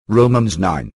Romans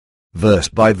 9.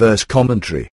 Verse-by-verse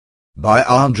commentary. By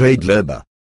Andre Dlerba.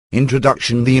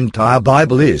 Introduction. The entire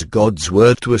Bible is God's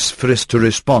word to us for us to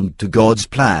respond to God's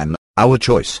plan, our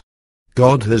choice.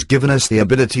 God has given us the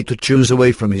ability to choose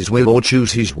away from His will or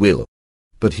choose His will.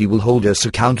 But He will hold us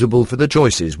accountable for the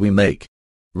choices we make.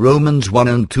 Romans 1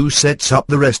 and 2 sets up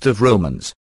the rest of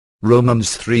Romans.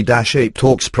 Romans 3-8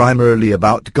 talks primarily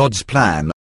about God's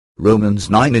plan. Romans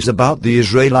 9 is about the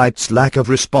Israelites' lack of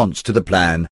response to the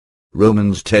plan.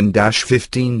 Romans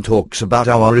 10-15 talks about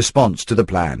our response to the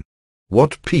plan.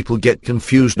 What people get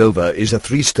confused over is a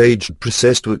three-staged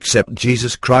process to accept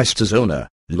Jesus Christ as owner,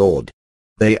 Lord.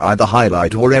 They either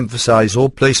highlight or emphasize or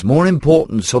place more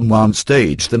importance on one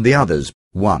stage than the others.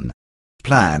 1.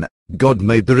 Plan. God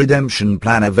made the redemption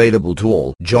plan available to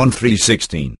all. John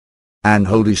 3:16. And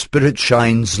Holy Spirit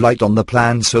shines light on the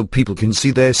plan so people can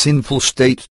see their sinful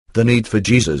state, the need for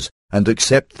Jesus, and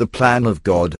accept the plan of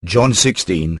God. John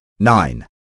 16:9.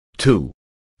 2.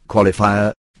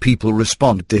 Qualifier. People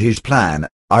respond to His plan,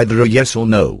 either a yes or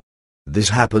no. This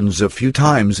happens a few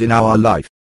times in our life.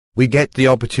 We get the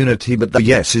opportunity but the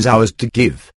yes is ours to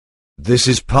give. This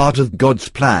is part of God's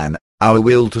plan, our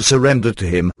will to surrender to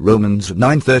Him. Romans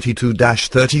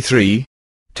 9:32-33,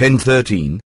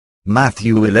 10:13,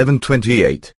 Matthew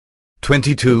 11:28,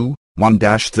 22,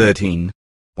 1-13,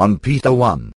 1 Peter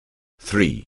 1.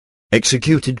 3.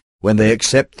 Executed. When they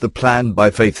accept the plan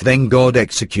by faith, then God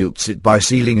executes it by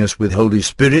sealing us with Holy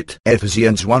Spirit.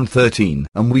 Ephesians 1:13.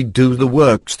 And we do the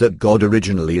works that God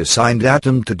originally assigned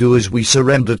Adam to do as we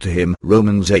surrender to Him.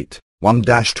 Romans 8,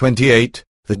 1-28.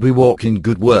 That we walk in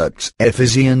good works.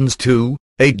 Ephesians 2,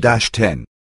 8-10.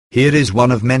 Here is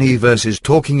one of many verses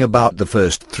talking about the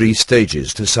first three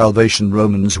stages to salvation.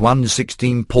 Romans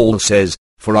 1:16. Paul says,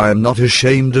 "For I am not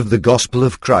ashamed of the gospel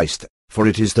of Christ, for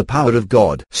it is the power of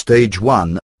God." Stage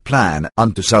 1. Plan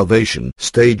unto salvation.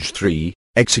 Stage 3.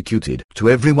 Executed to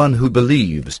everyone who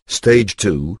believes. Stage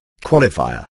 2.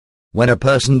 Qualifier. When a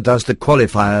person does the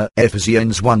qualifier,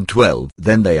 Ephesians 1:12,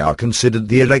 then they are considered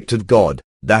the elect of God,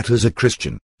 that is a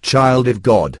Christian, child of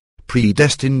God,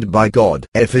 predestined by God.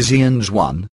 Ephesians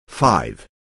 1:5.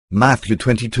 Matthew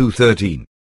 22:13.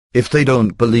 If they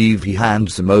don't believe, He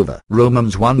hands them over.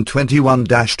 Romans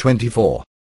 1:21-24.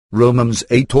 Romans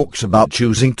 8 talks about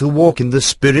choosing to walk in the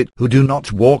Spirit, who do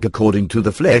not walk according to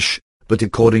the flesh, but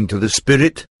according to the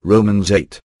Spirit. Romans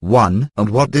 8:1. And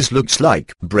what this looks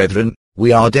like, brethren,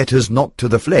 we are debtors not to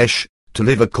the flesh, to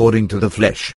live according to the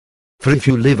flesh. For if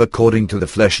you live according to the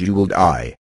flesh you will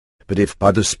die. But if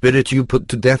by the Spirit you put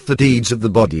to death the deeds of the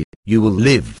body, you will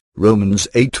live. Romans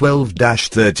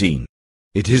 8:12-13.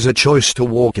 It is a choice to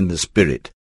walk in the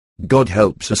Spirit. God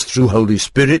helps us through Holy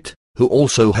Spirit, who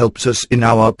also helps us in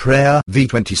our prayer.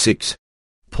 V26.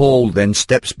 Paul then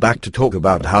steps back to talk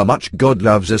about how much God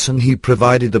loves us and He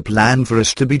provided a plan for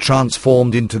us to be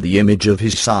transformed into the image of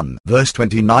His Son. Verse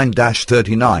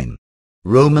 29-39.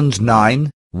 Romans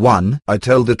 9:1. I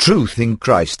tell the truth in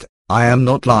Christ, I am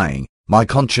not lying, my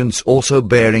conscience also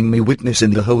bearing me witness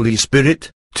in the Holy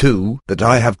Spirit. 2. That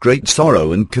I have great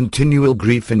sorrow and continual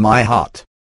grief in my heart.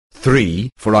 3.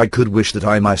 For I could wish that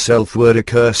I myself were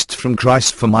accursed from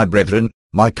Christ for my brethren,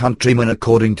 my countrymen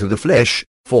according to the flesh.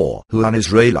 4. Who are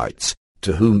Israelites,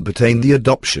 to whom pertain the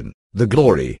adoption, the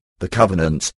glory, the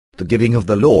covenants, the giving of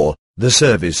the law, the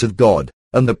service of God,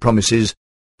 and the promises.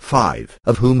 5.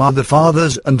 Of whom are the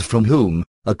fathers, and from whom,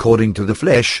 according to the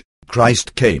flesh,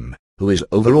 Christ came, who is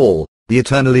over all, the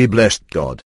eternally blessed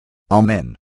God.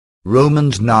 Amen.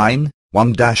 Romans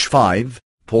 9:1-5.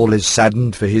 Paul is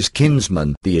saddened for his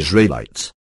kinsmen, the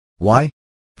Israelites. Why?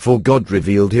 For God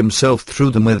revealed Himself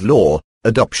through them with law,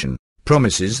 adoption,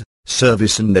 promises,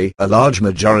 service, and they, a large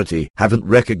majority, haven't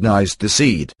recognized the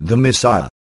seed, the Messiah.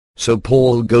 So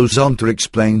Paul goes on to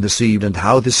explain the seed and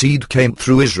how the seed came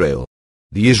through Israel.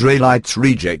 The Israelites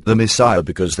reject the Messiah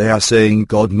because they are saying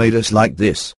God made us like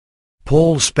this.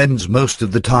 Paul spends most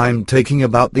of the time talking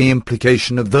about the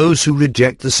implication of those who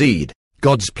reject the seed,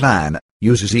 God's plan,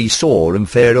 uses Esau and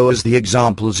Pharaoh as the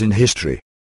examples in history.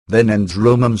 Then ends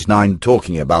Romans 9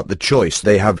 talking about the choice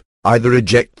they have, either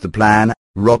reject the plan,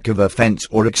 rock of offense,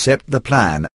 or accept the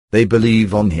plan, they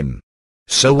believe on Him.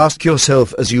 So ask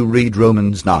yourself as you read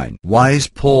Romans 9, why is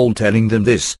Paul telling them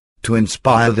this? To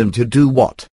inspire them to do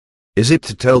what? Is it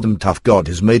to tell them tough God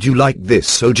has made you like this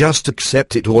so just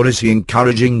accept it, or is he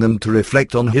encouraging them to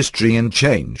reflect on history and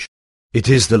change? It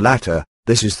is the latter.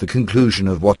 This is the conclusion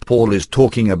of what Paul is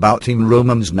talking about in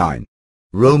Romans 9.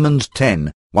 Romans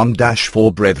 10,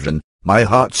 1-4 Brethren, my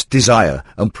heart's desire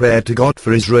and prayer to God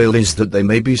for Israel is that they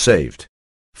may be saved.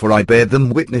 For I bear them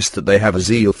witness that they have a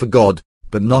zeal for God,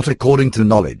 but not according to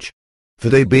knowledge. For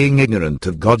they being ignorant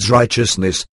of God's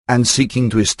righteousness, and seeking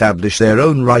to establish their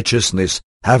own righteousness,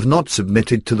 have not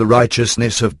submitted to the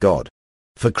righteousness of God.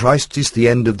 For Christ is the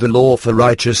end of the law for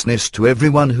righteousness to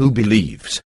everyone who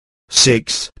believes.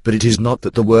 6. But it is not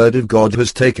that the word of God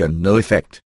has taken no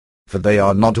effect. For they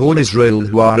are not all Israel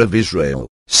who are of Israel.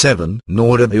 7.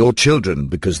 Nor are they all children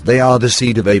because they are the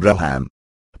seed of Abraham.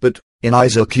 But, in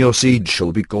Isaac your seed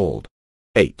shall be called.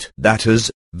 8. That is,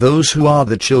 those who are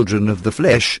the children of the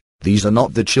flesh, these are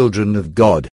not the children of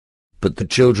God. But the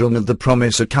children of the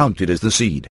promise are counted as the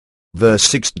seed. Verse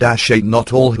 6-8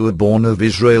 Not all who are born of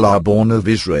Israel are born of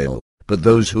Israel, but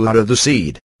those who are of the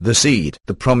seed,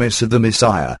 the promise of the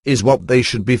Messiah, is what they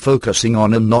should be focusing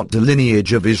on and not the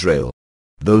lineage of Israel.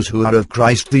 Those who are of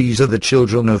Christ, these are the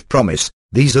children of promise,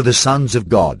 these are the sons of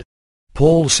God.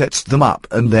 Paul sets them up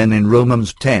and then in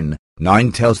Romans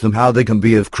 10:9 tells them how they can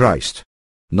be of Christ.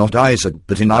 Not Isaac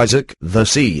but in Isaac the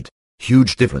seed.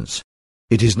 Huge difference.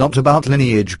 It is not about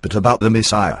lineage but about the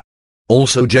Messiah.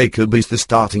 Also Jacob is the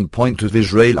starting point of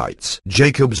Israelites.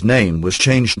 Jacob's name was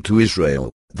changed to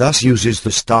Israel, thus uses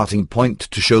the starting point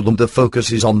to show them the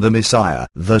focus is on the Messiah,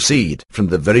 the seed, from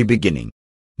the very beginning.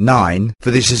 9.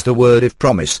 For this is the word of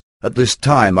promise, at this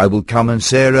time I will come and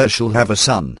Sarah shall have a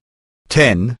son.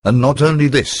 10. And not only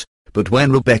this, but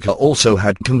when Rebekah also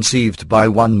had conceived by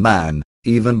one man,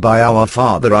 even by our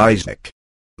father Isaac.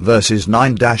 Verses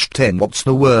 9-10 What's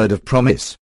the word of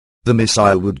promise? The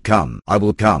Messiah would come, I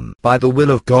will come, by the will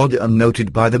of God and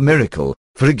noted by the miracle.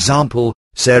 For example,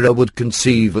 Sarah would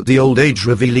conceive at the old age,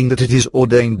 revealing that it is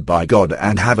ordained by God,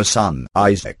 and have a son,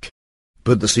 Isaac.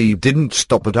 But the seed didn't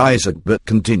stop at Isaac but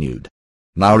continued.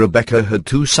 Now Rebekah had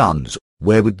 2 sons,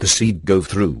 where would the seed go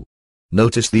through?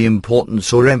 Notice the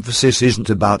importance or emphasis isn't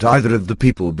about either of the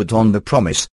people but on the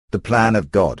promise, the plan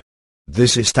of God.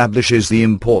 This establishes the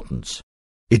importance.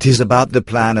 It is about the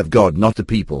plan of God, not the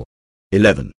people.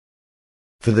 11.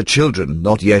 For the children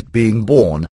not yet being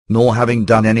born, nor having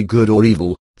done any good or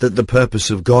evil, that the purpose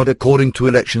of God according to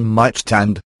election might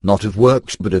stand, not of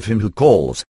works but of him who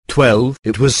calls. 12.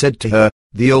 It was said to her,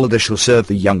 the older shall serve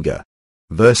the younger.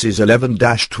 Verses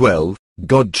 11-12,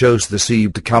 God chose the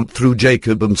seed to come through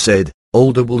Jacob and said,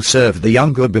 older will serve the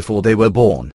younger before they were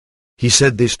born. He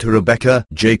said this to Rebekah.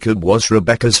 Jacob was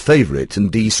Rebekah's favorite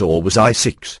and Esau was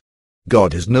Isaac's.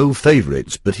 God has no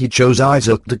favorites, but he chose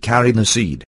Isaac to carry the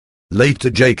seed. Later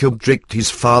Jacob tricked his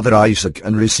father Isaac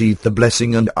and received the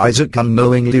blessing, and Isaac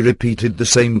unknowingly repeated the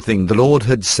same thing the Lord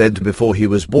had said before he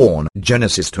was born.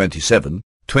 Genesis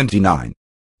 27:29.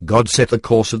 God set the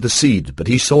course of the seed, but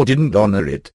Esau didn't honor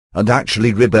it, and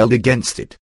actually rebelled against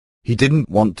it. He didn't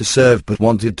want to serve but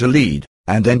wanted to lead,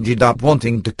 and ended up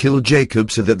wanting to kill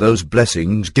Jacob so that those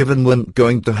blessings given weren't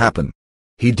going to happen.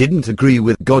 He didn't agree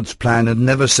with God's plan and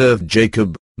never served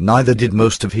Jacob, neither did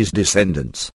most of his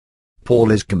descendants.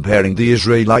 Paul is comparing the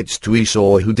Israelites to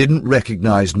Esau, who didn't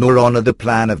recognize nor honor the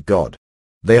plan of God.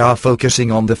 They are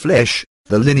focusing on the flesh,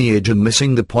 the lineage, and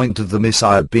missing the point of the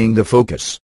Messiah being the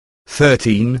focus.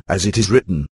 13. As it is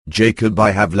written, Jacob I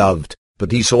have loved,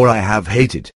 but Esau I have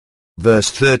hated.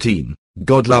 Verse 13.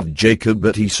 God loved Jacob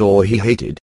but Esau he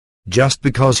hated. Just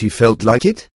because he felt like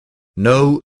it?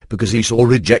 No, because Esau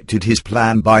rejected his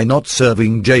plan by not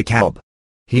serving Jacob.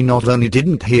 He not only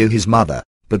didn't hear his mother,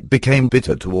 but became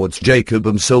bitter towards Jacob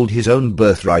and sold his own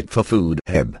birthright for food.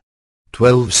 Heb.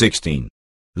 12:16.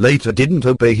 Later didn't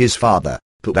obey his father,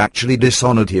 but actually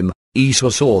dishonored him. Esau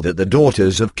saw that the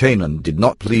daughters of Canaan did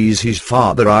not please his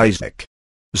father Isaac.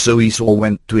 So Esau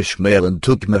went to Ishmael and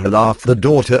took Mahalath, the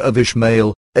daughter of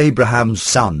Ishmael, Abraham's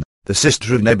son, the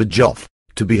sister of Nebajoth,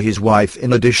 to be his wife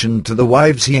in addition to the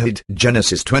wives he had.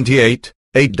 Genesis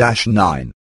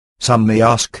 28:8-9. Some may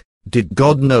ask, did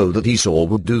God know that Esau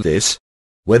would do this?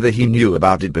 Whether he knew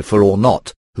about it before or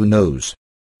not, who knows?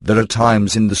 There are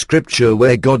times in the scripture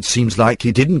where God seems like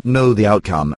he didn't know the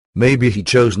outcome. Maybe he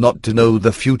chose not to know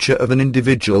the future of an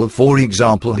individual. For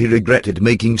example, he regretted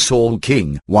making Saul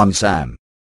king. 1 Sam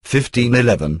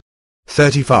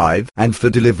 15:11-35, and for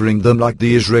delivering them like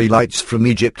the Israelites from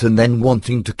Egypt and then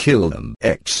wanting to kill them.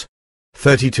 Ex.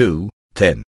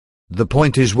 32:10. The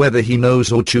point is, whether he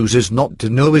knows or chooses not to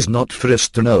know is not for us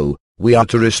to know. We are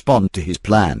to respond to his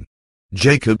plan.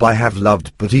 Jacob I have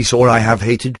loved but Esau I have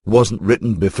hated wasn't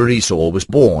written before Esau was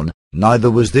born,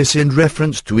 neither was this in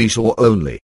reference to Esau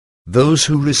only. Those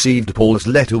who received Paul's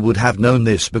letter would have known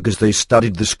this because they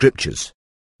studied the scriptures.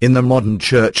 In the modern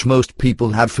church most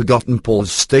people have forgotten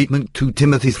Paul's statement to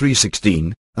Timothy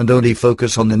 3:16, and only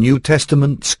focus on the New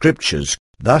Testament scriptures,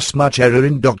 thus much error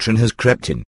in doctrine has crept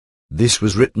in. This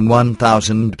was written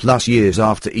 1,000+ years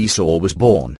after Esau was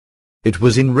born. It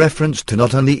was in reference to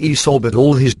not only Esau but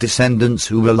all his descendants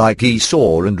who were like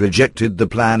Esau and rejected the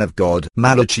plan of God.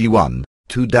 Malachi 1,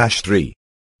 2-3.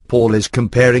 Paul is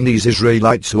comparing these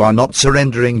Israelites who are not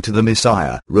surrendering to the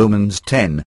Messiah, Romans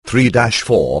 10,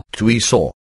 3-4, to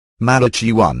Esau.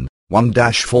 Malachi 1,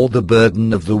 1-4. The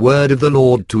burden of the word of the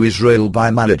Lord to Israel by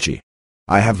Malachi.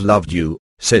 I have loved you,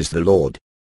 says the Lord.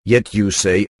 Yet you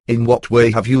say, in what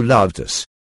way have you loved us?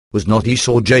 Was not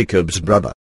Esau Jacob's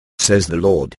brother? Says the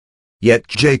Lord. Yet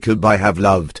Jacob I have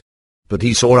loved. But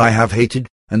Esau I have hated,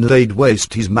 and laid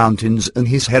waste his mountains and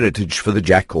his heritage for the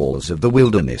jackals of the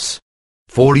wilderness.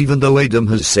 For even though Edom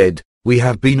has said, we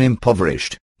have been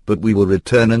impoverished, but we will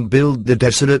return and build the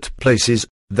desolate places,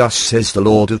 thus says the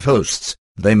Lord of hosts,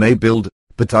 they may build,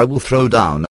 but I will throw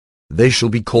down. They shall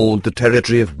be called the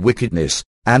territory of wickedness,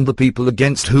 and the people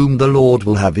against whom the Lord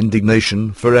will have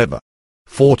indignation forever.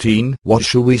 14. What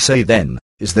shall we say then?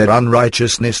 Is there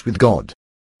unrighteousness with God?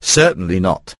 Certainly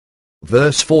not.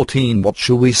 Verse 14. What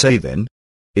shall we say then?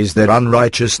 Is there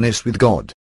unrighteousness with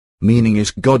God? Meaning,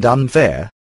 is God unfair?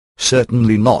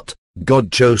 Certainly not.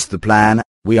 God chose the plan.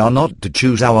 We are not to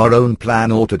choose our own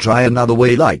plan or to try another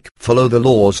way like follow the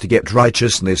laws to get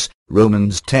righteousness,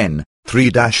 Romans 10,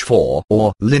 3-4,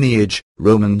 or lineage,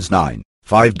 Romans 9,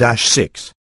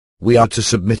 5-6. We are to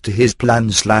submit to his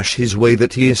plan/his way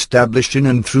that he established in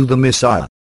and through the Messiah.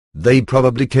 They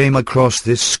probably came across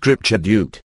this scripture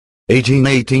Deut.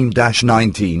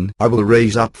 18:19. I will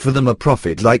raise up for them a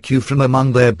prophet like you from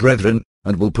among their brethren,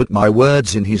 and will put my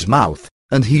words in his mouth,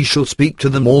 and he shall speak to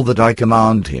them all that I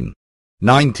command him.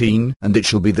 19. And it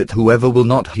shall be that whoever will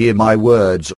not hear my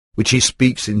words, which he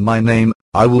speaks in my name,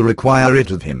 I will require it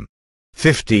of him.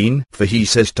 15. For he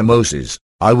says to Moses,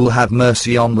 I will have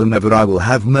mercy on them ever I will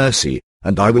have mercy,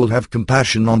 and I will have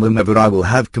compassion on them ever I will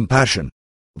have compassion.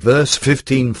 Verse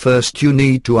 15. First you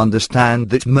need to understand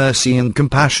that mercy and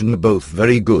compassion are both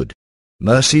very good.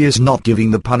 Mercy is not giving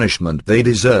the punishment they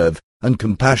deserve, and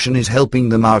compassion is helping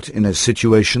them out in a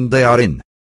situation they are in.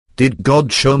 Did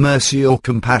God show mercy or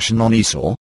compassion on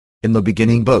Esau? In the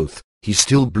beginning both. He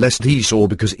still blessed Esau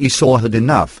because Esau had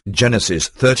enough. Genesis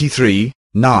 33,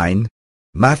 9.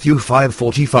 Matthew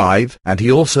 5:45. And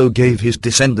he also gave his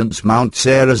descendants Mount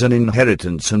Seir as an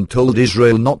inheritance and told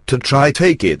Israel not to try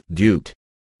take it. Deut.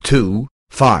 2,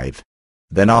 5.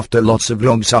 Then after lots of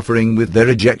long suffering with their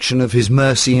rejection of his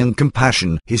mercy and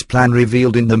compassion, his plan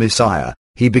revealed in the Messiah,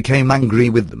 he became angry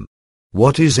with them.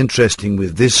 What is interesting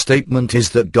with this statement is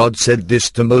that God said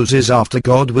this to Moses after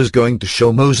God was going to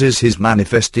show Moses his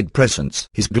manifested presence,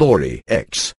 his glory.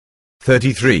 Ex.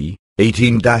 33,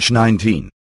 18-19.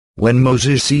 When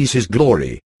Moses sees his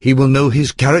glory, he will know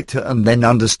his character and then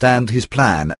understand his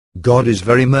plan. God is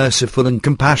very merciful and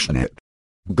compassionate.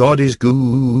 God is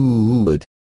good.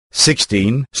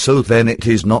 16. So then it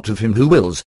is not of him who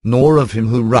wills, nor of him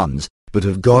who runs, but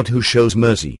of God who shows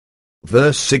mercy.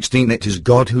 Verse 16. It is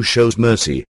God who shows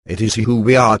mercy. It is he who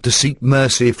we are to seek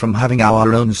mercy from. Having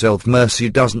our own self-mercy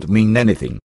doesn't mean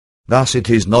anything. Thus it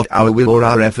is not our will or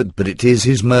our effort, but it is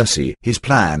his mercy, his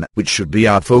plan, which should be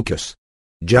our focus.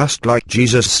 Just like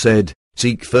Jesus said,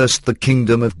 seek first the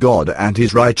kingdom of God and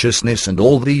his righteousness, and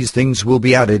all these things will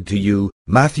be added to you.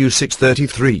 Matthew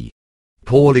 6:33.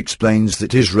 Paul explains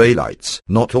that Israelites,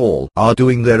 not all, are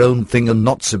doing their own thing and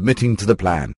not submitting to the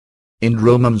plan. In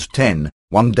Romans 10,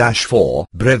 1-4,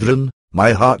 Brethren,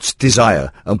 my heart's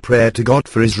desire and prayer to God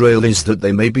for Israel is that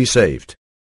they may be saved.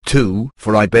 2.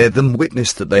 For I bear them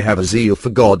witness that they have a zeal for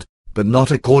God, but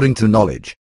not according to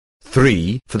knowledge.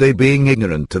 3. For they being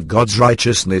ignorant of God's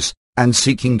righteousness, and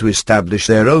seeking to establish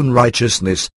their own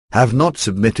righteousness, have not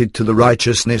submitted to the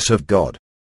righteousness of God.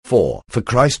 4. For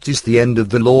Christ is the end of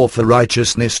the law for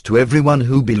righteousness to everyone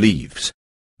who believes.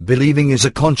 Believing is a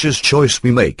conscious choice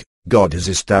we make. God has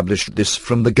established this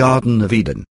from the Garden of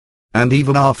Eden. And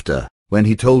even after, when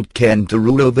he told Cain to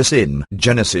rule over sin,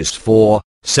 Genesis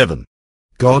 4:7.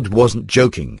 God wasn't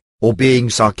joking, or being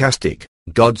sarcastic.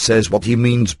 God says what he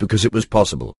means because it was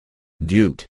possible.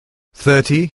 Deut.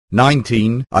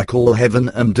 30:19. I call heaven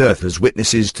and earth as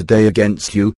witnesses today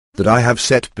against you, that I have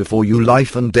set before you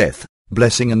life and death,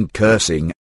 blessing and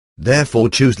cursing. Therefore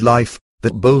choose life,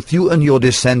 that both you and your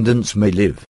descendants may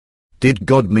live. Did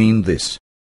God mean this?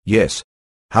 Yes.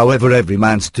 However, every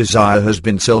man's desire has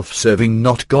been self-serving,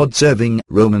 not God-serving.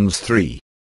 Romans 3.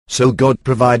 So God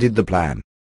provided the plan.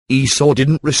 Esau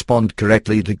didn't respond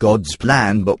correctly to God's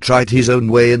plan but tried his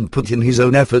own way and put in his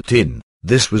own effort in.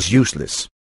 This was useless.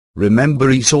 Remember,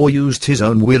 Esau used his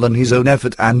own will and his own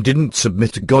effort and didn't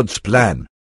submit to God's plan.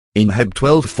 In Heb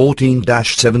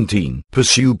 12:14-17,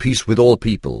 pursue peace with all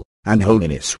people, and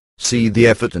holiness. See, the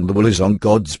effort and the will is on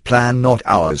God's plan, not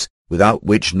ours, without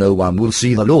which no one will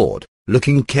see the Lord,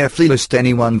 looking carefully lest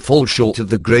anyone fall short of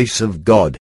the grace of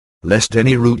God, lest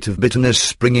any root of bitterness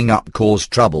springing up cause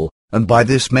trouble, and by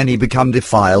this many become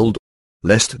defiled.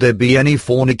 Lest there be any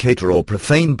fornicator or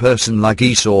profane person like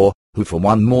Esau, who for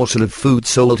one morsel of food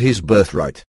sold his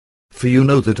birthright. For you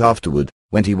know that afterward,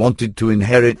 when he wanted to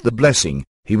inherit the blessing,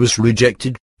 he was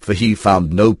rejected, for he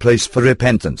found no place for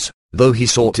repentance, though he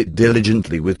sought it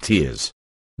diligently with tears.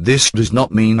 This does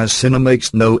not mean a sinner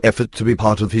makes no effort to be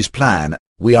part of his plan.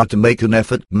 We are to make an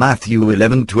effort. Matthew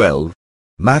 11:12,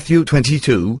 Matthew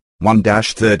 22,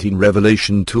 1-13,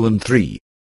 Revelation 2 and 3,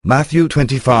 Matthew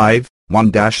 25,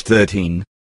 1-13,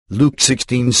 Luke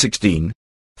 16:16,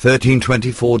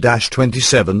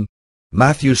 13:24-27,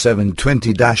 Matthew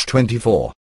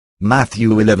 7:20-24.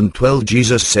 Matthew 11:12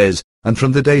 Jesus says, "And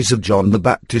from the days of John the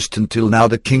Baptist until now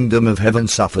the kingdom of heaven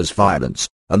suffers violence,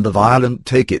 and the violent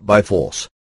take it by force."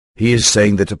 He is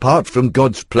saying that apart from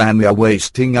God's plan we are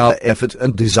wasting our effort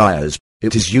and desires.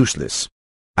 It is useless.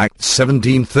 Acts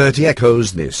 17:30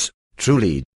 echoes this.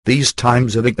 Truly, these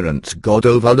times of ignorance God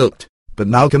overlooked, but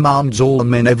now commands all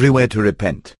men everywhere to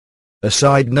repent. A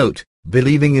side note,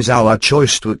 believing is our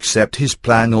choice to accept his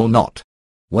plan or not.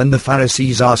 When the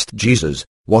Pharisees asked Jesus,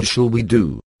 "What shall we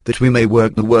do, that we may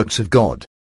work the works of God?"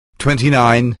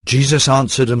 29, Jesus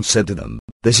answered and said to them,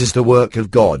 "This is the work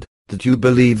of God, that you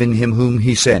believe in him whom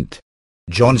he sent."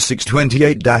 John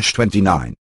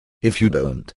 6:28-29. If you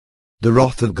don't, the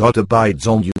wrath of God abides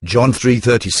on you. John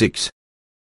 3:36.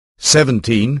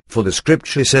 17, For the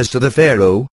scripture says to the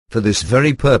Pharaoh, "For this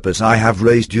very purpose I have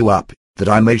raised you up, that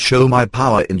I may show my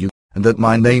power in you, and that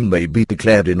my name may be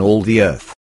declared in all the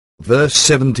earth." Verse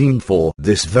 17, For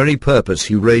this very purpose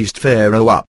he raised Pharaoh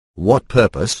up. What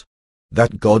purpose?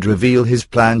 That God reveal his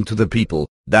plan to the people,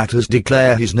 that is,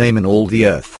 declare his name in all the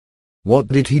earth. What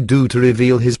did he do to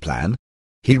reveal his plan?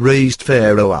 He raised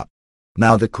Pharaoh up.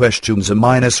 Now the questions are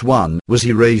 -1. Was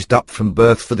he raised up from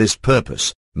birth for this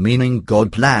purpose, meaning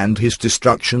God planned his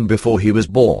destruction before he was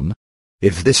born?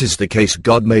 If this is the case,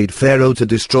 God made Pharaoh to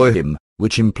destroy him,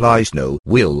 which implies no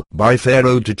will by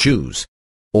Pharaoh to choose.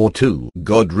 Or 2,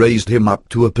 God raised him up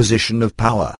to a position of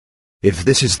power. If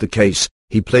this is the case,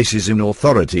 he places in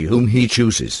authority whom he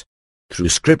chooses. Through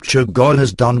scripture God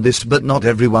has done this, but not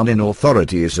everyone in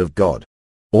authority is of God.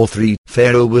 Or 3,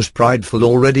 Pharaoh was prideful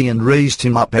already and raised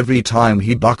him up every time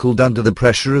he buckled under the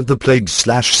pressure of the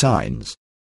plagues/signs.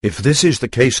 If this is the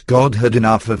case, God had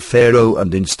enough of Pharaoh,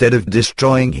 and instead of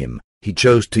destroying him, he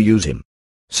chose to use him.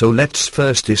 So let's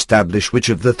first establish which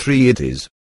of the 3 it is.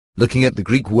 Looking at the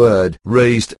Greek word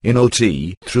raised in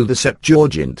OT through the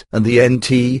Septuagint and the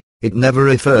NT, it never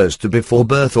refers to before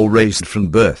birth or raised from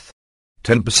birth.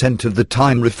 10% of the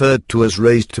time referred to as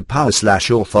raised to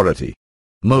power/authority.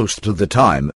 Most of the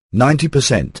time,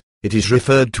 90%, it is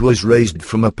referred to as raised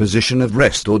from a position of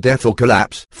rest or death or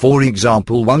collapse. For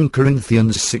example, 1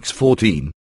 Corinthians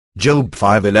 6:14, Job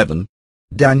 5:11,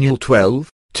 Daniel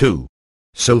 12:2.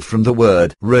 So from the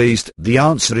word raised, the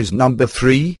answer is number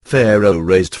 3, Pharaoh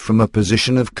raised from a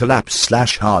position of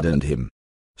collapse/hardened him.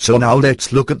 So now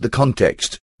let's look at the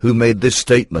context. Who made this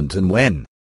statement and when?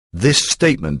 This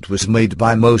statement was made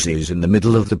by Moses in the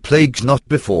middle of the plagues, not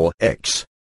before. Ex.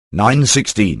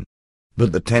 9:16.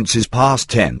 But the tense is past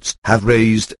tense. Have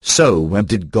raised. So when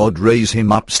did God raise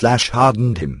him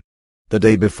up/hardened him? The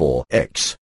day before.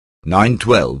 Ex.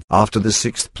 9:12. After the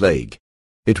 6th plague.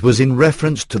 It was in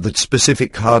reference to that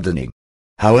specific hardening.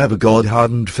 However, God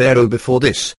hardened Pharaoh before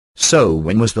this. So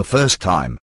when was the first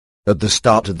time? At the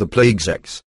start of the plagues.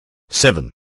 Ex.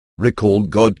 7. Recall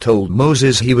God told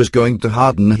Moses he was going to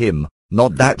harden him,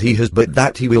 not that he has but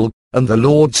that he will, and the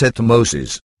Lord said to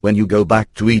Moses, "When you go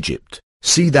back to Egypt,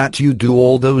 see that you do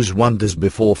all those wonders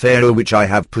before Pharaoh which I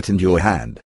have put in your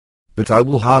hand. But I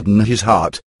will harden his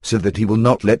heart, so that he will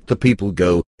not let the people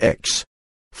go." Ex.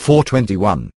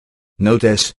 4:21.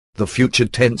 Notice, the future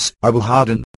tense, I will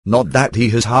harden, not that he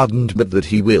has hardened but that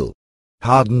he will.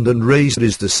 Hardened and raised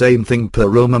is the same thing per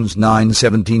Romans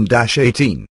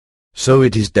 9:17-18. So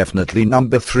it is definitely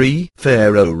number 3,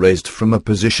 Pharaoh raised from a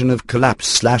position of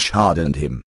collapse/hardened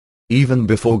him. Even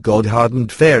before God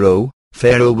hardened Pharaoh,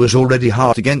 Pharaoh was already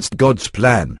hard against God's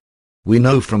plan. We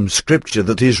know from scripture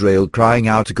that Israel crying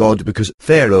out to God because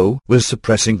Pharaoh was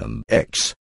suppressing them.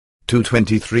 Ex.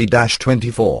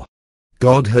 2:23-24.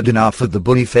 God had enough of the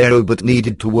bully Pharaoh but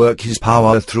needed to work his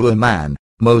power through a man,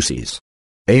 Moses.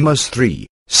 Amos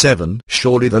 3:7.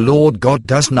 Surely the Lord God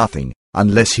does nothing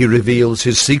unless he reveals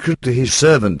his secret to his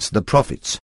servants the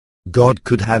prophets. God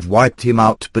could have wiped him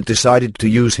out but decided to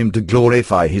use him to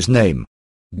glorify his name.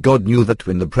 God knew that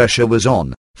when the pressure was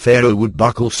on, Pharaoh would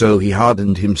buckle, so he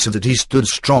hardened him so that he stood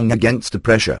strong against the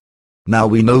pressure. Now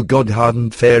we know God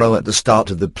hardened Pharaoh at the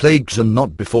start of the plagues and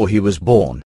not before he was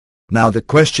born. Now the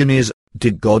question is,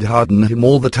 Did God harden him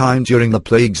all the time during the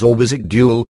plagues, or was it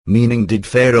dual, meaning did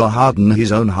Pharaoh harden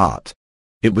his own heart?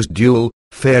 It was dual.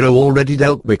 Pharaoh already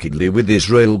dealt wickedly with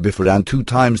Israel before, and 2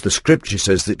 times the scripture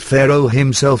says that Pharaoh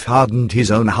himself hardened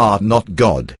his own heart, not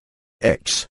God.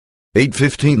 Ex.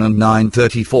 8:15 and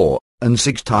 9:34, and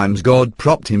 6 times God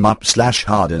propped him up /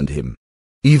 hardened him.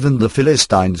 Even the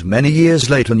Philistines many years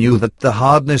later knew that the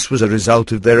hardness was a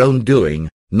result of their own doing,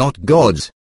 not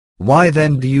God's. Why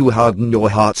then do you harden your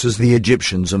hearts as the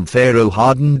Egyptians and Pharaoh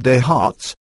hardened their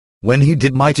hearts? When he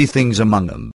did mighty things among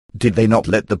them, did they not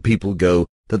let the people go,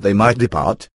 that they might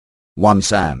depart? 1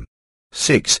 Sam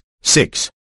 6:6.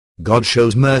 God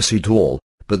shows mercy to all,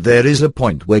 but there is a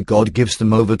point where God gives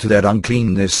them over to their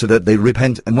uncleanness so that they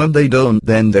repent, and when they don't,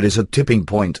 then there is a tipping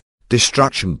point,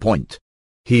 destruction point.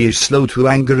 He is slow to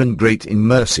anger and great in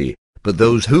mercy, but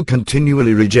those who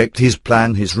continually reject his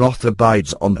plan, his wrath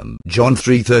abides on them. John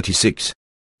 3:36.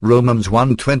 Romans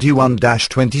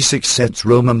 1:21-26 sets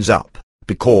Romans up,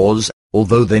 because,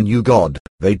 although they knew God,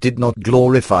 they did not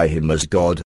glorify him as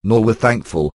God, nor were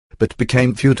thankful, but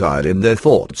became futile in their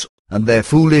thoughts, and their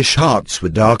foolish hearts were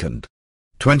darkened.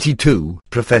 22.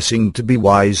 Professing to be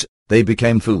wise, they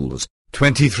became fools.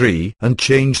 23. And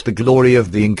changed the glory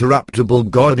of the incorruptible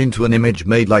God into an image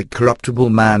made like corruptible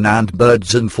man and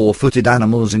birds and 4-footed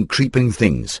animals and creeping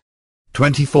things.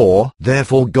 24.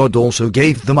 Therefore God also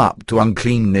gave them up to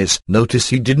uncleanness. Notice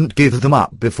he didn't give them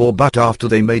up before but after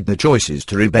they made the choices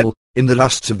to rebel, in the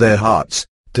lusts of their hearts,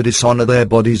 to dishonor their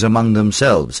bodies among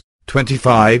themselves.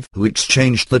 25. Who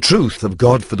exchanged the truth of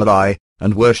God for the lie,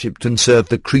 and worshipped and served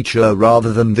the creature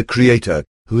rather than the Creator,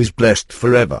 who is blessed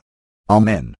forever.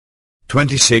 Amen.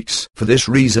 26. For this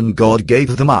reason God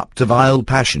gave them up to vile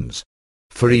passions.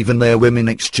 For even their women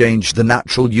exchanged the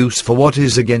natural use for what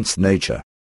is against nature.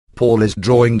 Paul is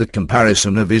drawing the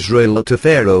comparison of Israel to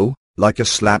Pharaoh, like a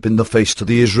slap in the face to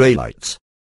the Israelites.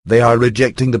 They are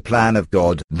rejecting the plan of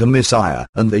God, the Messiah,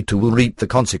 and they too will reap the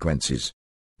consequences.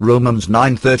 Romans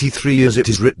 9:33, as it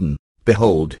is written,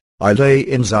 Behold, I lay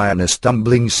in Zion a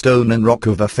stumbling stone and rock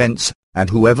of offense, and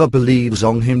whoever believes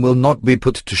on him will not be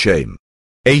put to shame.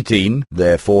 18.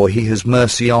 Therefore he has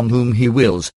mercy on whom he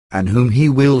wills, and whom he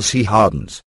wills he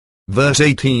hardens. Verse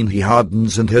 18. He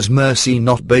hardens and has mercy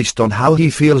not based on how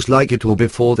he feels like it or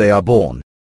before they are born,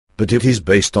 but it is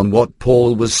based on what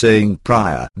Paul was saying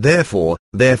prior. Therefore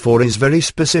is very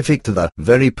specific to the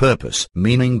very purpose,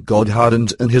 meaning God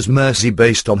hardens and has mercy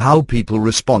based on how people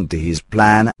respond to his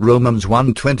plan. Romans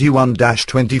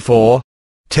 1:21-24,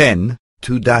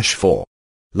 10:2-4.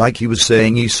 Like he was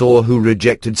saying Esau, who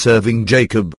rejected serving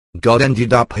Jacob, God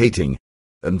ended up hating,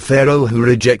 and Pharaoh, who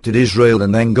rejected Israel,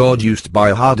 and then God used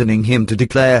by hardening him to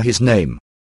declare his name.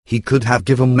 He could have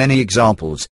given many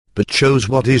examples, but chose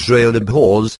what Israel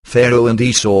abhors, Pharaoh and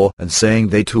Esau, and saying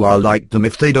they too are like them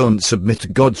if they don't submit to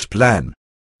God's plan.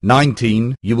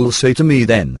 19. You will say to me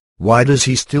then, why does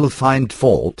he still find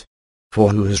fault?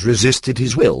 For who has resisted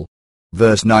his will?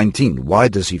 Verse 19. Why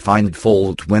does he find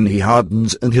fault when he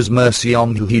hardens and has mercy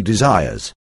on who he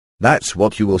desires? That's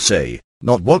what you will say,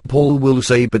 not what Paul will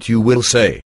say, but you will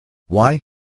say. Why?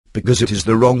 Because it is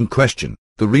the wrong question.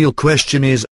 The real question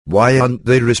is, why aren't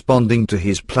they responding to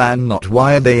his plan, not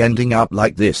why are they ending up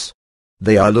like this?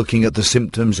 They are looking at the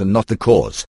symptoms and not the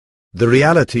cause. The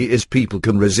reality is people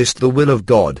can resist the will of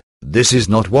God. This is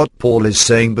not what Paul is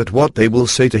saying, but what they will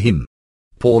say to him.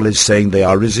 Paul is saying they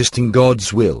are resisting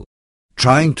God's will,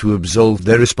 trying to absolve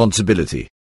their responsibility.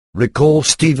 Recall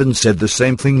Stephen said the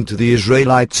same thing to the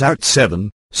Israelites, Acts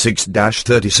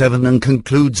 7:6-37, and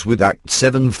concludes with Acts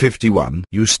 7:51.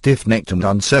 You stiff-necked and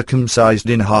uncircumcised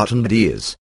in heart and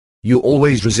ears, you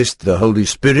always resist the Holy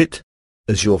Spirit?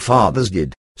 As your fathers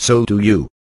did, so do you.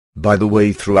 By the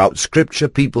way, throughout Scripture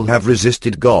people have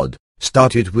resisted God,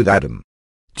 started with Adam.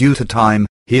 Due to time,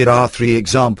 here are 3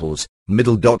 examples.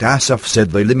 Asaph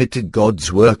said they limited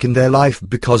God's work in their life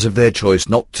because of their choice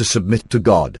not to submit to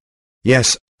God.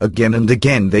 Yes, again and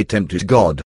again they tempted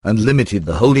God, and limited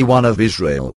the Holy One of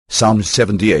Israel. Psalms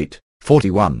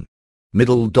 78:41.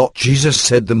 Jesus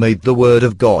said they made the word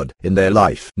of God in their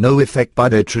life no effect by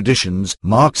their traditions.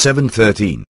 Mark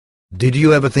 7:13. Did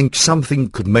you ever think something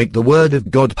could make the word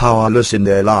of God powerless in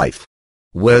their life?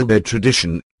 Well, their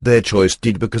tradition, their choice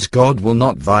did, because God will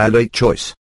not violate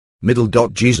choice.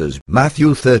 Jesus,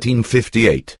 Matthew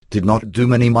 13:58, did not do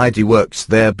many mighty works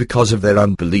there because of their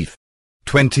unbelief.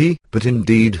 20. But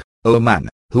indeed, O man,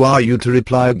 who are you to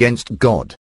reply against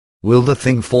God? Will the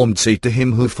thing formed say to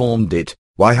him who formed it,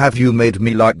 why have you made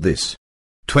me like this?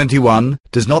 21.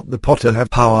 Does not the potter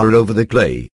have power over the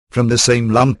clay, from the same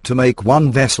lump to make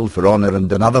one vessel for honor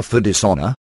and another for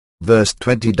dishonor? Verse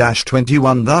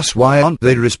 20-21 Thus why aren't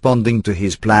they responding to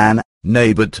his plan?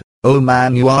 Nay, but, oh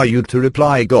man, who are you to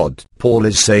reply God? Paul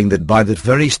is saying that by that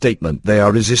very statement they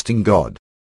are resisting God.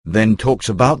 Then talks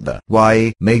about the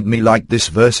why made me like this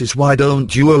verses. Why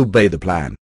don't you obey the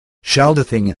plan? Shall the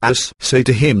thing as say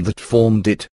to him that formed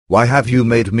it, why have you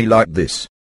made me like this?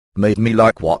 Made me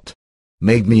like what?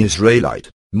 Made me Israelite,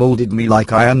 molded me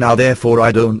like I am now, therefore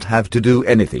I don't have to do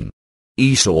anything.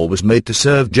 Esau was made to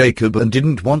serve Jacob and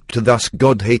didn't want to, thus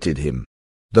God hated him.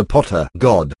 The potter,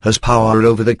 God, has power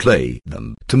over the clay,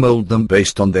 them, to mold them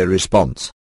based on their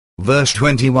response. Verse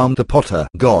 21 The potter,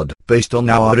 God, based on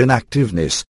our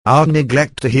inactiveness, our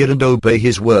neglect to hear and obey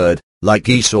his word, like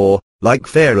Esau, like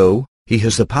Pharaoh, he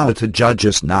has the power to judge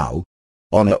us now.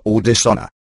 Honor or dishonor.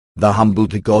 The humble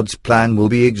to God's plan will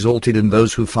be exalted, and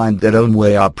those who find their own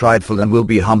way are prideful and will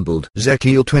be humbled.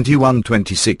 Ezekiel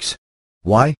 21:26.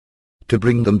 Why? To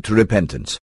bring them to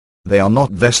repentance. They are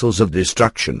not vessels of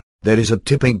destruction. There is a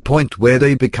tipping point where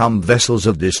they become vessels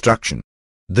of destruction.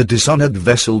 The dishonored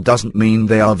vessel doesn't mean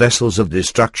they are vessels of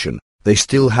destruction. They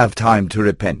still have time to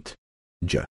repent.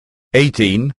 Jer.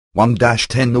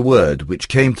 18:1-10 The word which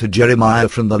came to Jeremiah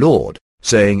from the Lord,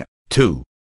 saying, 2.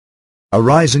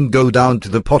 Arise and go down to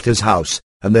the potter's house,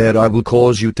 and there I will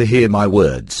cause you to hear my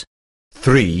words.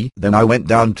 3. Then I went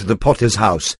down to the potter's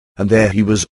house, and there he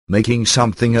was, making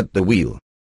something at the wheel.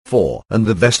 4. And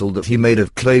the vessel that he made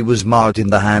of clay was marred in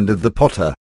the hand of the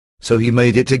potter. So he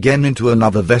made it again into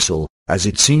another vessel, as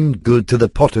it seemed good to the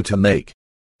potter to make.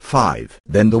 5.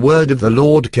 Then the word of the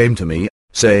Lord came to me,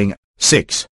 saying,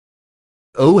 6.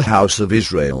 O house of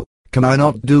Israel, can I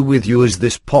not do with you as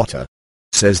this potter?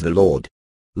 Says the Lord.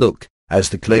 Look, as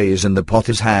the clay is in the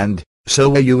potter's hand,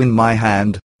 so are you in my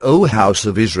hand, O house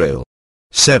of Israel.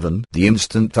 7. The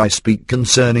instant I speak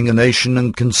concerning a nation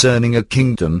and concerning a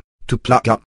kingdom, to pluck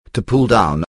up, to pull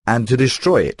down, and to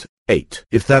destroy it. 8.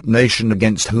 If that nation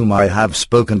against whom I have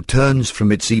spoken turns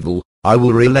from its evil, I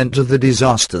will relent of the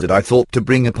disaster that I thought to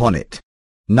bring upon it.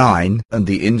 9. And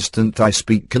the instant I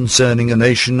speak concerning a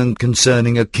nation and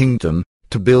concerning a kingdom,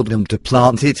 to build them, to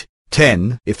plant it.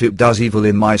 10. If it does evil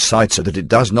in my sight so that it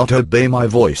does not obey my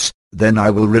voice, then I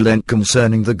will relent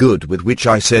concerning the good with which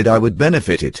I said I would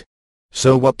benefit it.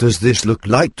 So what does this look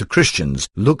like to Christians?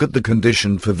 Look at the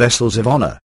condition for vessels of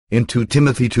honor. In 2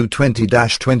 Timothy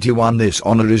 2:20-21 This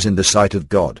honor is in the sight of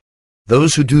God.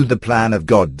 Those who do the plan of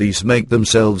God, these make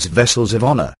themselves vessels of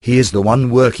honor. He is the one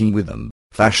working with them,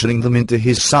 fashioning them into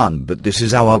his Son, but this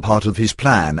is our part of his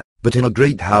plan. But in a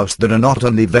great house there are not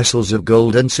only vessels of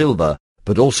gold and silver,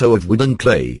 but also of wood and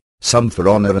clay, some for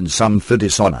honor and some for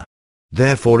dishonor.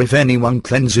 Therefore if anyone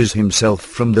cleanses himself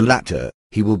from the latter,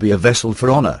 he will be a vessel for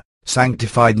honor,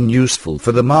 sanctified and useful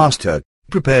for the master,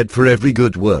 prepared for every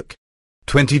good work.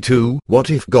 22. What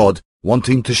if God,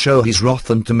 wanting to show his wrath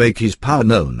and to make his power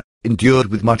known, endured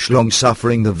with much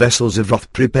long-suffering the vessels of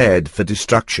wrath prepared for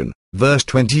destruction? Verse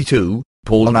 22,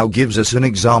 Paul now gives us an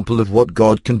example of what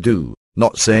God can do,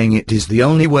 not saying it is the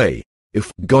only way. If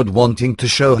God, wanting to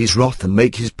show his wrath and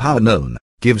make his power known,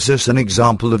 gives us an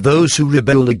example of those who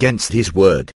rebel against his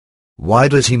word. Why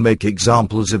does he make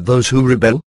examples of those who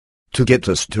rebel? To get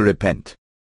us to repent.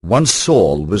 Once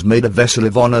Saul was made a vessel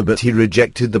of honor, but he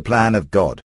rejected the plan of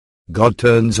God. God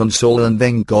turns on Saul and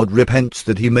then God repents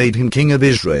that he made him king of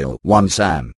Israel. 1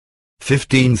 Sam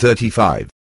 15:35.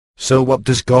 So what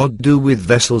does God do with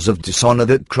vessels of dishonor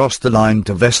that cross the line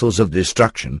to vessels of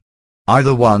destruction?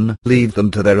 Either 1. Leave them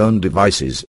to their own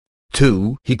devices.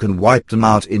 2. He can wipe them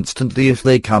out instantly if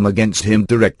they come against him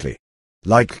directly.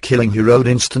 Like killing Herod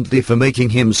instantly for making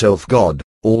himself God,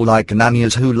 or like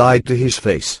Ananias who lied to his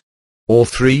face. Or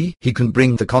 3. He can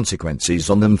bring the consequences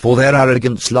on them for their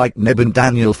arrogance like Neb and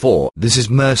Daniel 4. This is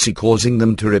mercy causing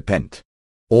them to repent.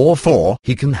 Or 4.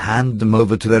 He can hand them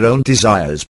over to their own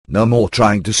desires, no more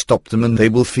trying to stop them, and they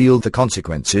will feel the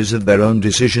consequences of their own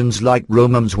decisions like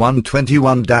Romans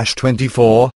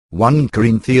 1:21-24, 1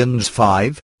 Corinthians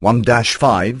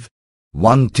 5:1-5,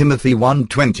 1 Timothy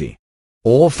 1:20.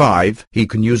 Or 5. He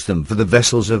can use them for the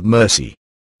vessels of mercy.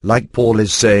 Like Paul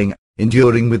is saying,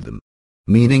 enduring with them.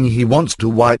 Meaning he wants to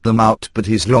wipe them out, but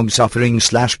he's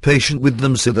long-suffering/patient with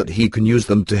them so that he can use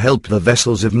them to help the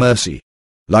vessels of mercy.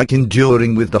 Like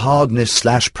enduring with the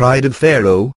hardness/pride of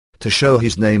Pharaoh, to show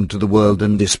his name to the world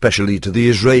and especially to the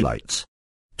Israelites.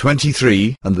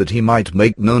 23. And that he might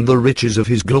make known the riches of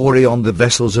his glory on the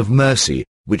vessels of mercy,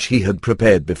 which he had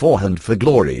prepared beforehand for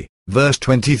glory. Verse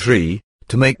 23,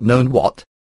 to make known what?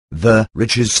 The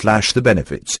riches/the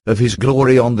benefits of his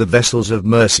glory on the vessels of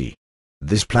mercy.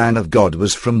 This plan of God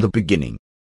was from the beginning.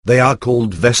 They are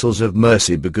called vessels of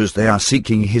mercy because they are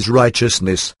seeking his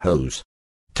righteousness. Hos.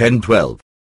 10:12.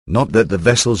 Not that the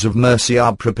vessels of mercy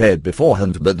are prepared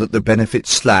beforehand, but that the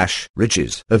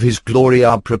benefits/riches of his glory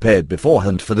are prepared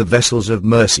beforehand for the vessels of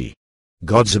mercy.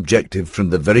 God's objective from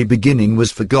the very beginning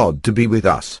was for God to be with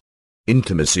us.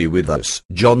 Intimacy with us.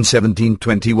 John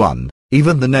 17:21.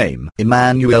 Even the name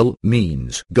Emmanuel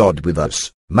means God with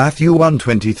us. Matthew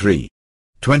 1:23.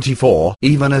 24.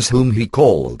 Even as whom he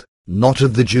called, not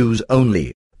of the Jews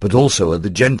only, but also of the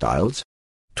Gentiles.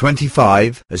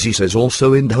 25. As he says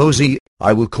also in Hosea,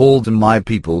 I will call them my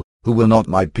people, who were not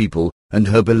my people, and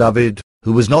her beloved,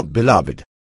 who was not beloved.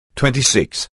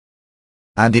 26.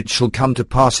 And it shall come to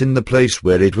pass in the place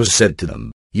where it was said to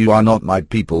them, You are not my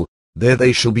people, there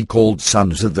they shall be called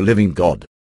sons of the living God.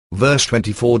 Verse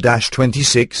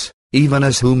 24-26, even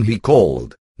as whom he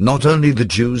called, not only the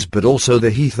Jews but also the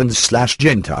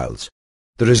heathens/Gentiles.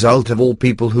 The result of all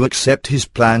people who accept his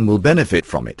plan will benefit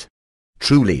from it.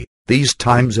 Truly, these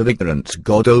times of ignorance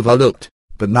God overlooked,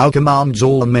 but now commands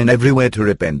all men everywhere to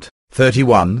repent.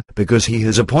 31. Because he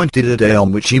has appointed a day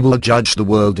on which he will judge the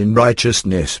world in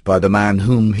righteousness by the man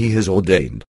whom he has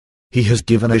ordained. He has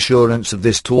given assurance of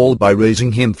this to all by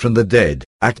raising him from the dead.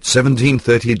 Acts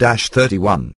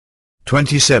 17:30-31.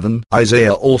 27.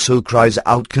 Isaiah also cries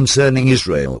out concerning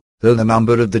Israel, though the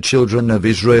number of the children of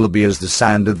Israel be as the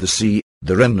sand of the sea,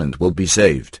 the remnant will be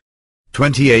saved.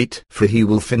 28. For he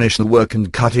will finish the work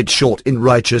and cut it short in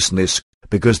righteousness,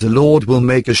 because the Lord will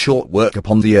make a short work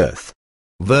upon the earth.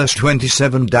 Verse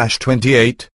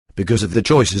 27-28, because of the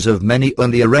choices of many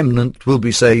only a remnant will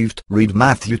be saved. Read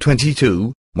Matthew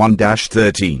 22,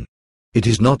 1-13. It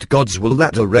is not God's will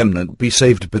that a remnant be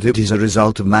saved, but it is a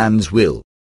result of man's will.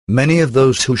 Many of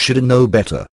those who should know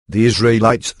better, the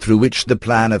Israelites through which the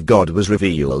plan of God was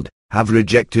revealed, have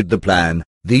rejected the plan.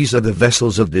 These are the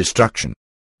vessels of destruction.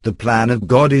 The plan of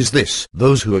God is this: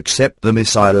 those who accept the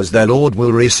Messiah as their Lord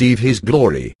will receive his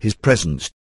glory, his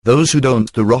presence. Those who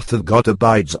don't, the wrath of God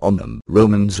abides on them.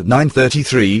 Romans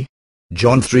 9:33,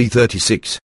 John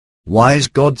 3:36. Why is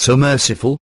God so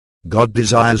merciful? God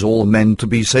desires all men to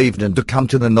be saved and to come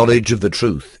to the knowledge of the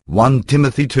truth. 1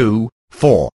 Timothy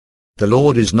 2:4. The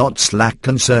Lord is not slack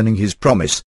concerning his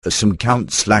promise, as some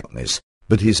count slackness,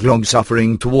 but his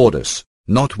long-suffering toward us,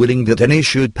 not willing that any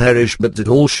should perish but that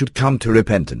all should come to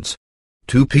repentance.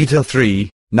 2 Peter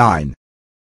 3:9.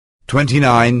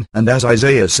 29. And as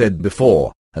Isaiah said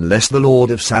before, unless the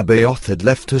Lord of Sabaoth had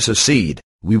left us a seed,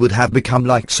 we would have become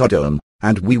like Sodom,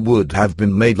 and we would have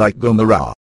been made like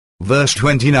Gomorrah. Verse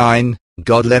 29,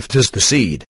 God left us the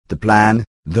seed, the plan,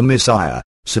 the Messiah,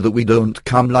 so that we don't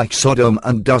come like Sodom,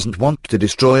 and doesn't want to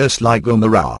destroy us like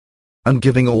Gomorrah, and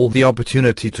giving all the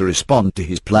opportunity to respond to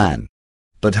his plan.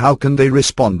 But how can they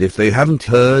respond if they haven't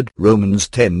heard? Romans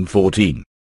 10:14.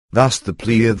 Thus the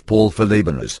plea of Paul for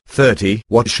laborers. 30.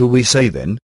 What shall we say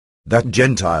then? That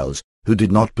Gentiles, who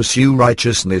did not pursue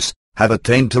righteousness, have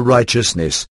attained to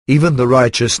righteousness, even the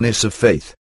righteousness of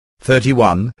faith.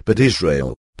 31. But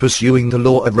Israel, pursuing the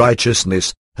law of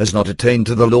righteousness, has not attained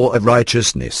to the law of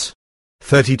righteousness.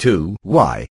 32.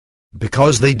 Why?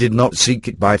 Because they did not seek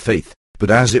it by faith,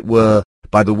 but as it were,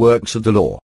 by the works of the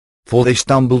law. For they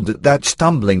stumbled at that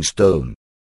stumbling stone.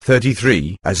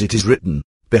 33. As it is written,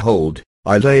 Behold,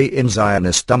 I lay in Zion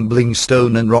a stumbling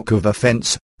stone and rock of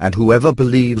offense, and whoever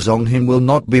believes on him will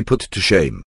not be put to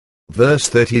shame. Verse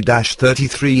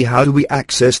 30-33. How do we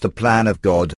access the plan of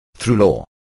God? Through law?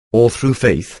 Or through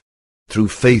faith? Through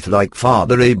faith, like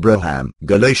Father Abraham.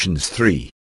 Galatians 3.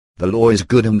 The law is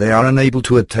good and they are unable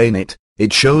to attain it.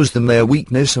 It shows them their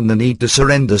weakness and the need to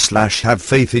surrender/have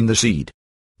faith in the seed.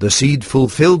 The seed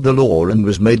fulfilled the law and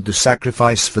was made the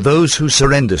sacrifice for those who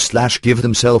surrender/give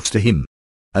themselves to him.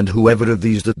 And whoever of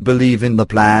these that believe in the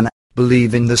plan,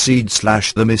 believe in the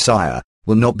seed/the Messiah,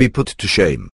 will not be put to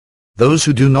shame. Those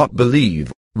who do not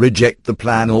believe, reject the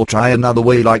plan or try another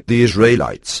way like the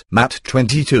Israelites, Matt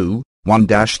 22,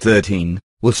 1-13,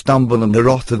 will stumble and the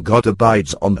wrath of God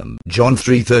abides on them. John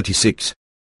 3:36.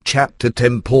 Chapter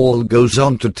 10. Paul goes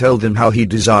on to tell them how he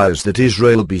desires that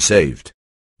Israel be saved.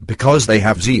 Because they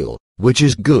have zeal, which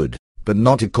is good, but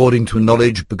not according to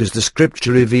knowledge, because the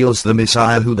Scripture reveals the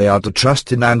Messiah who they are to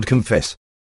trust in and confess.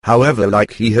 However,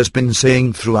 like he has been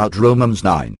saying throughout Romans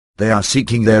 9, they are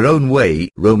seeking their own way.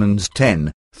 Romans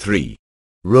 10:3.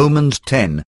 Romans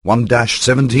 10,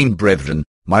 1-17. Brethren,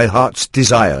 my heart's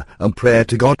desire and prayer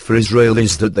to God for Israel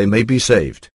is that they may be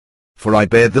saved. For I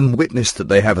bear them witness that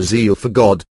they have a zeal for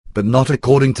God, but not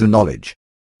according to knowledge.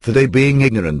 For they, being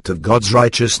ignorant of God's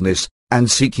righteousness, and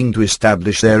seeking to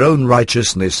establish their own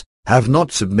righteousness, have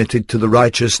not submitted to the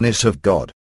righteousness of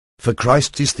God. For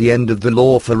Christ is the end of the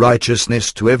law for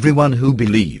righteousness to everyone who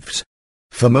believes.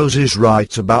 For Moses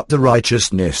writes about the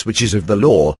righteousness which is of the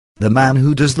law, The man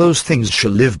who does those things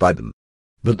shall live by them.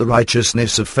 But the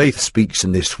righteousness of faith speaks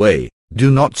in this way,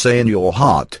 do not say in your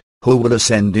heart, who will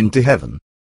ascend into heaven?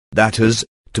 That is,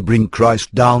 to bring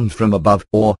Christ down from above,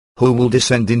 or, who will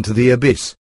descend into the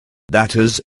abyss? That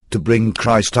is, to bring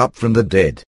Christ up from the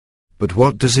dead. But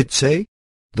what does it say?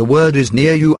 The word is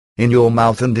near you, in your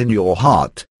mouth and in your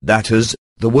heart, that is,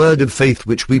 the word of faith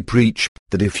which we preach,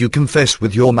 that if you confess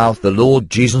with your mouth the Lord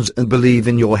Jesus and believe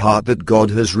in your heart that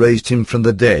God has raised him from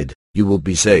the dead, you will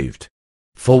be saved.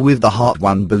 For with the heart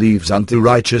one believes unto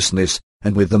righteousness,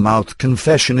 and with the mouth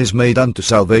confession is made unto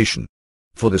salvation.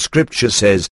 For the Scripture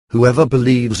says, whoever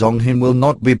believes on him will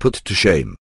not be put to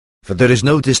shame. For there is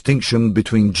no distinction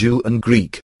between Jew and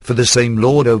Greek, for the same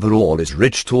Lord over all is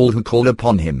rich to all who call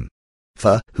upon him.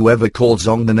 For whoever calls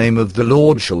on the name of the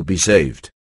Lord shall be saved.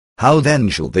 How then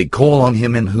shall they call on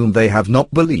him in whom they have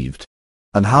not believed?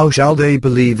 And how shall they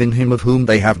believe in him of whom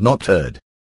they have not heard?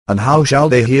 And how shall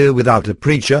they hear without a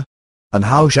preacher? And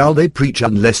how shall they preach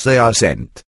unless they are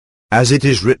sent? As it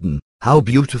is written, how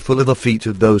beautiful are the feet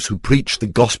of those who preach the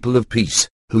gospel of peace,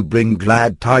 who bring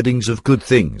glad tidings of good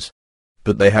things.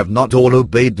 But they have not all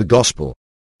obeyed the gospel.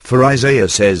 For Isaiah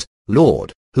says,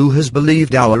 Lord, who has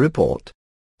believed our report?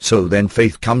 So then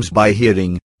faith comes by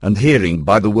hearing, and hearing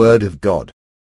by the word of God.